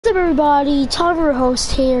up, everybody? Tom, your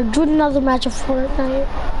host here, doing another match of Fortnite.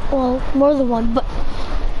 Well, more than one, but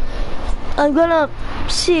I'm gonna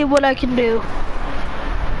see what I can do.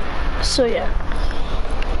 So yeah,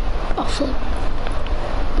 I'll flip.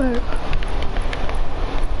 But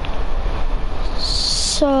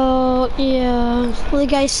so yeah,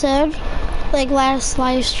 like I said, like last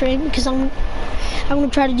live stream, because I'm gonna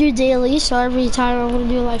try to do daily. So every time I'm gonna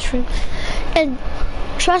do a live stream, and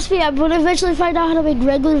trust me, I'm gonna eventually find out how to make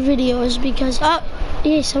regular videos because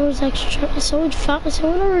yeah, someone's actually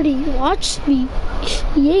someone already watched me.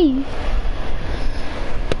 Yay!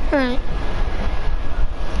 All right.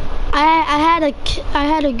 I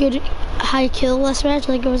had a good high kill last match,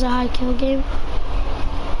 like it was a high kill game,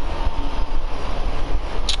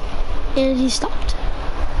 and he stopped.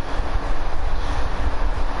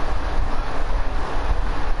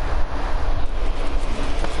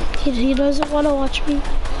 He doesn't want to watch me.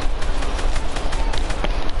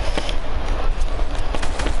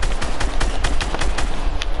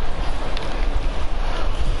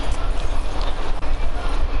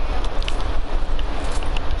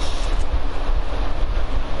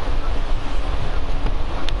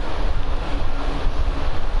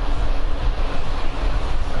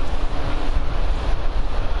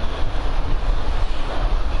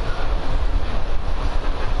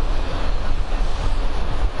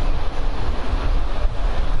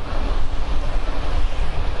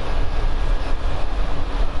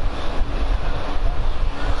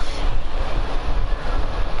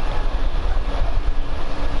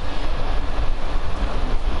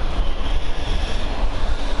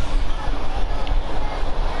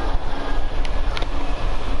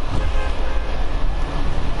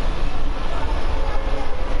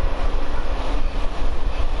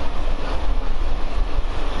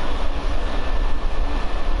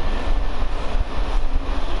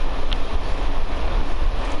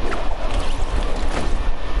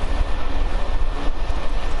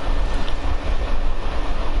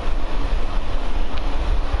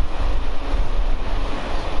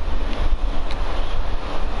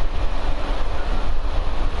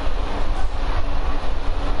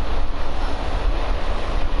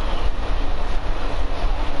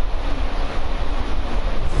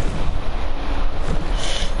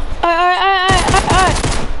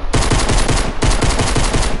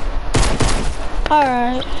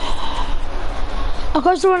 Alright. Of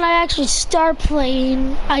course, when I actually start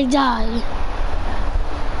playing, I die.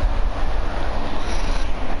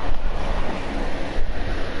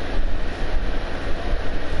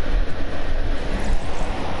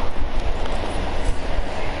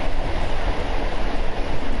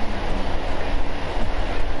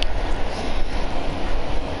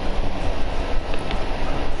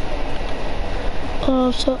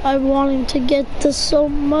 So I'm wanting to get this so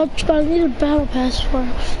much, but I need a battle pass for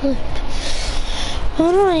it flipped.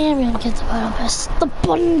 I know I am gonna get the battle pass, the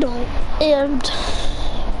bundle, and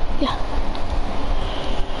yeah.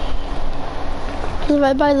 Because if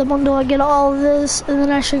I buy the bundle, I get all of this, and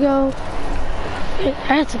then I should go. Wait,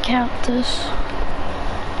 I have to count this.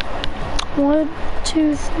 1,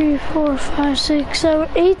 2, 3, 4, 5, 6, 7,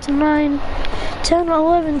 8, 9, 10,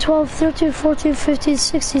 11, 12, 13, 14, 15,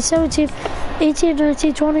 16, 17, 18,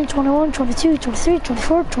 19, 20, 21, 22, 23,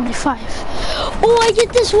 24, 25. Oh, I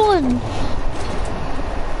get this one!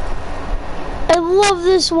 I love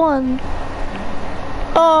this one.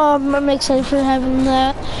 Oh, I'm excited for having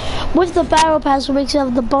that. With the battle pass, it makes you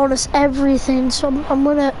have the bonus everything, so I'm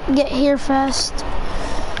gonna get here fast.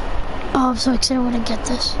 Oh, I'm so excited when I get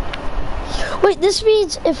this. Wait, this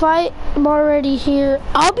means if I'm already here,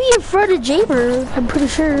 I'll be in front of Jaber, I'm pretty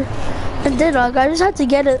sure. And then I just had to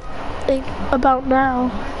get it like about now.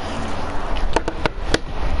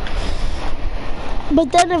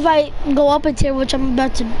 But then if I go up a tier, which I'm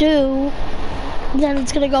about to do, then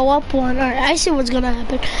it's gonna go up one. Alright, I see what's gonna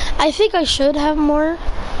happen. I think I should have more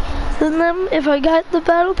than them if I got the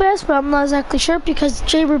battle pass, but I'm not exactly sure because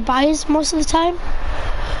Jaber buys most of the time.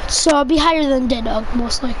 So I'll be higher than Deadog,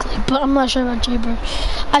 most likely, but I'm not sure about Jaber.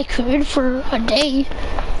 I could for a day.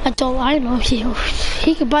 That's all I know.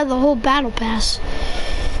 He could buy the whole battle pass.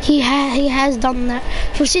 He has done that.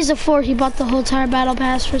 For season 4, he bought the whole entire battle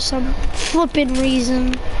pass for some flippin'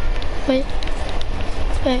 reason. Wait.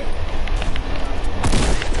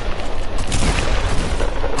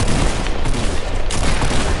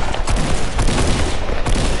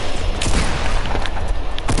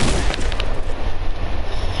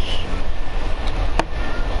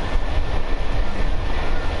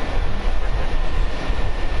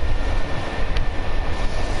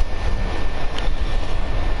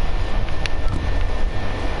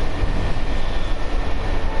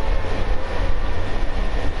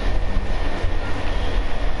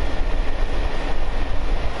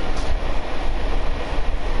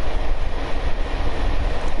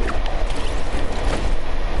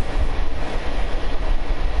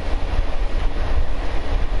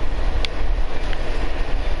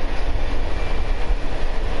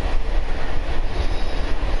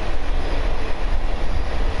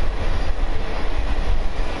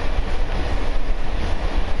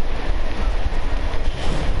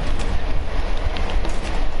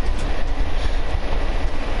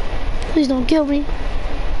 Please don't kill me.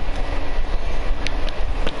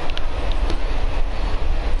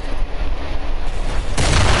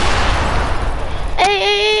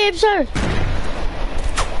 Hey, I'm sorry.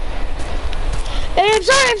 Hey, I'm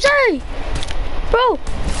sorry. Bro.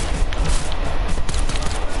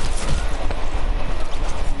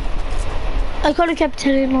 I could have kept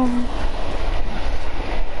hitting on.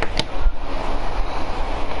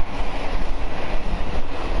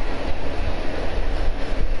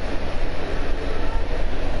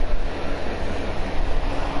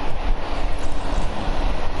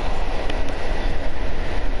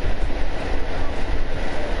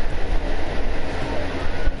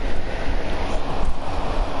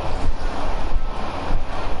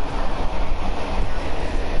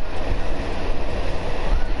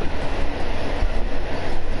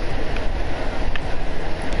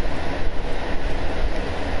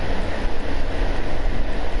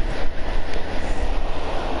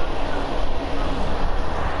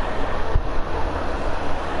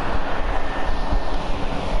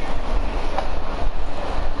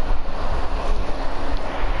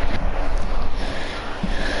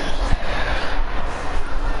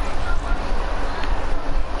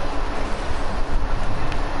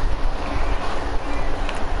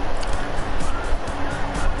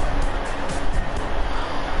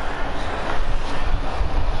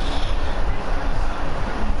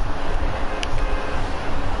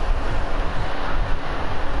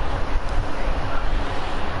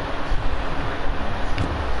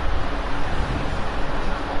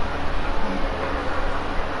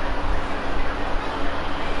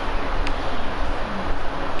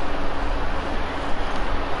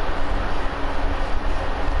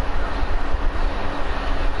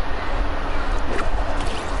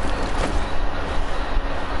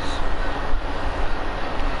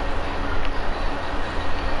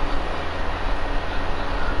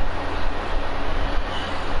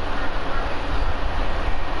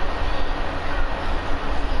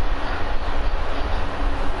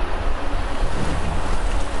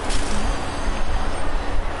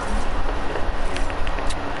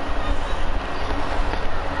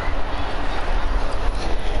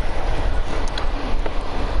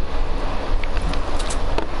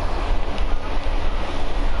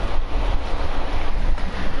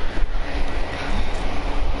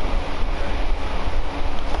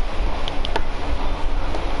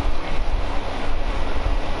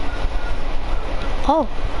 Oh.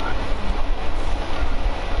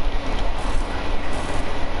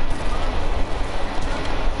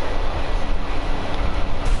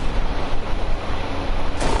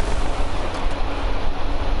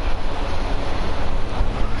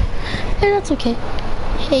 Hey, that's okay.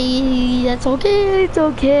 Hey, that's okay. It's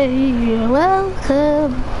okay. You're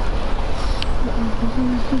welcome.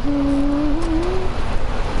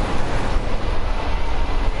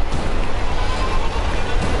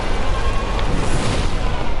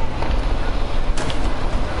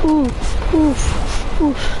 Oof, oof,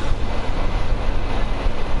 oof.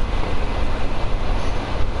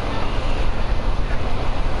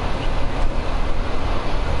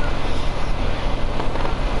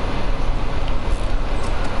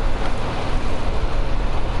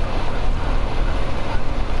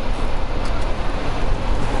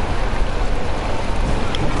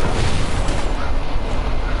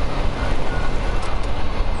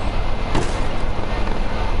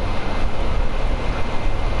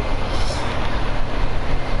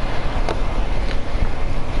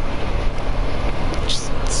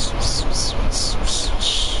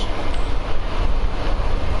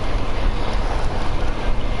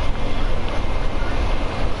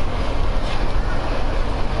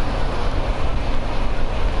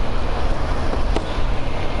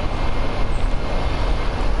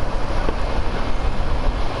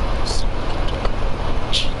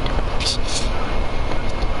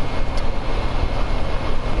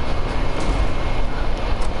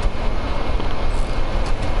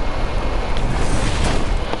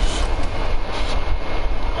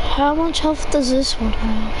 How much health does this one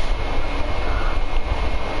have?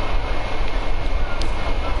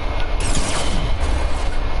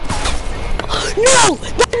 No!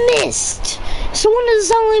 That missed! So when does it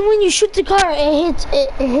sound like when you shoot the car, it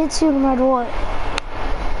hits you no matter what.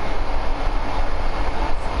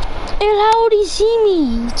 And how would he see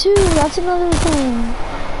me, too? That's another thing.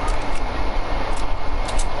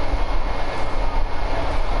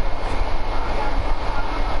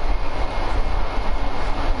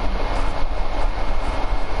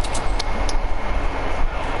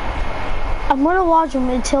 I'm gonna watch him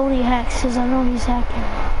until he hacks, because I know he's hacking.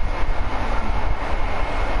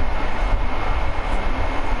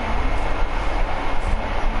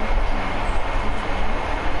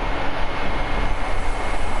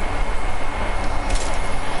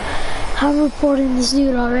 I'm reporting this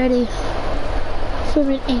dude already from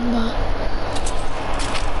an aimbot.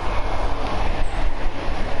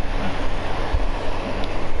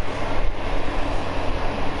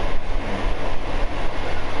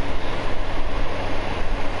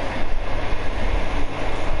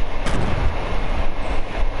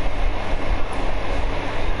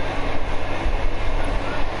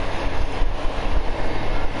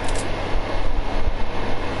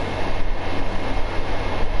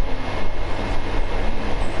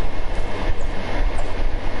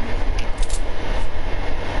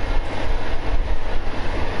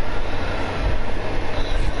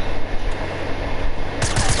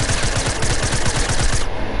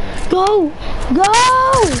 Go! Go!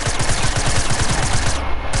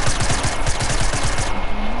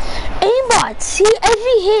 Aimbot! See,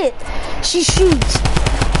 every hit, she shoots.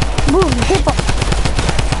 Boom, hit ball.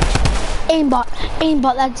 Aimbot.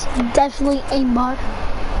 Aimbot, that's definitely aimbot.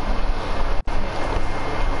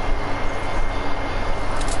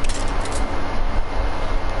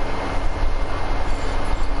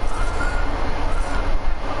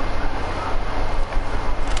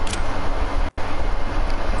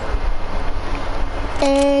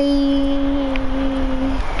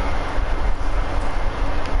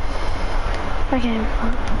 Okay.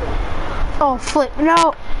 Oh, flip.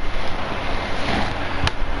 No.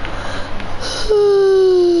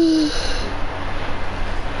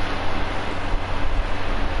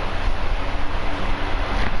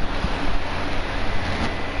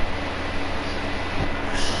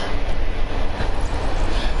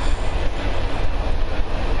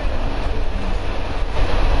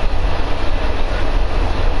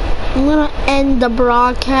 I'm gonna end the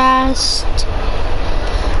broadcast.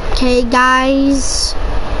 Okay, guys.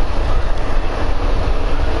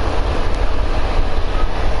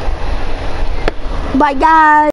 Bye, guys.